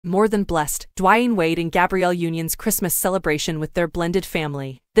More than blessed, Dwyane Wade and Gabrielle Union's Christmas celebration with their blended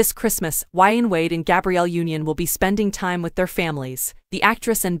family. This Christmas, Dwyane Wade and Gabrielle Union will be spending time with their families. The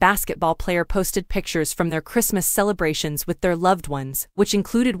actress and basketball player posted pictures from their Christmas celebrations with their loved ones, which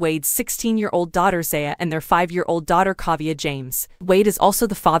included Wade's 16-year-old daughter Zaya and their 5-year-old daughter Kavia James. Wade is also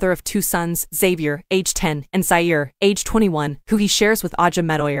the father of 2 sons, Xavier, age 10, and Zaire, age 21, who he shares with Aja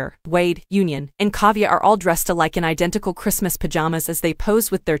Medoyer. Wade, Union, and Kavia are all dressed alike in identical Christmas pajamas as they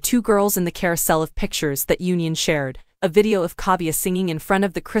pose with their 2 girls in the carousel of pictures that Union shared. A video of Kavia singing in front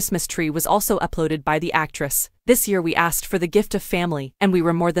of the Christmas tree was also uploaded by the actress. This year we asked for the gift of family, and we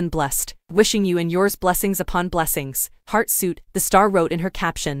were more than blessed. Wishing you and yours blessings upon blessings. Heart suit, the star wrote in her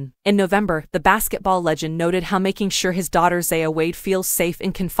caption. In November, the basketball legend noted how making sure his daughter Zaya Wade feels safe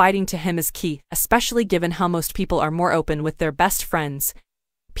and confiding to him is key, especially given how most people are more open with their best friends.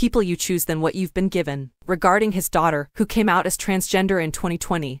 People you choose than what you've been given. Regarding his daughter, who came out as transgender in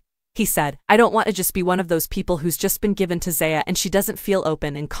 2020. He said, "I don't want to just be one of those people who's just been given to Zaya and she doesn't feel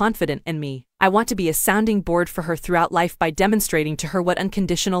open and confident in me. I want to be a sounding board for her throughout life by demonstrating to her what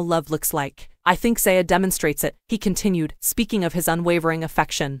unconditional love looks like. I think Zaya demonstrates it," he continued, speaking of his unwavering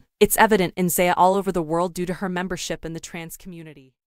affection. "It's evident in Zaya all over the world due to her membership in the trans community."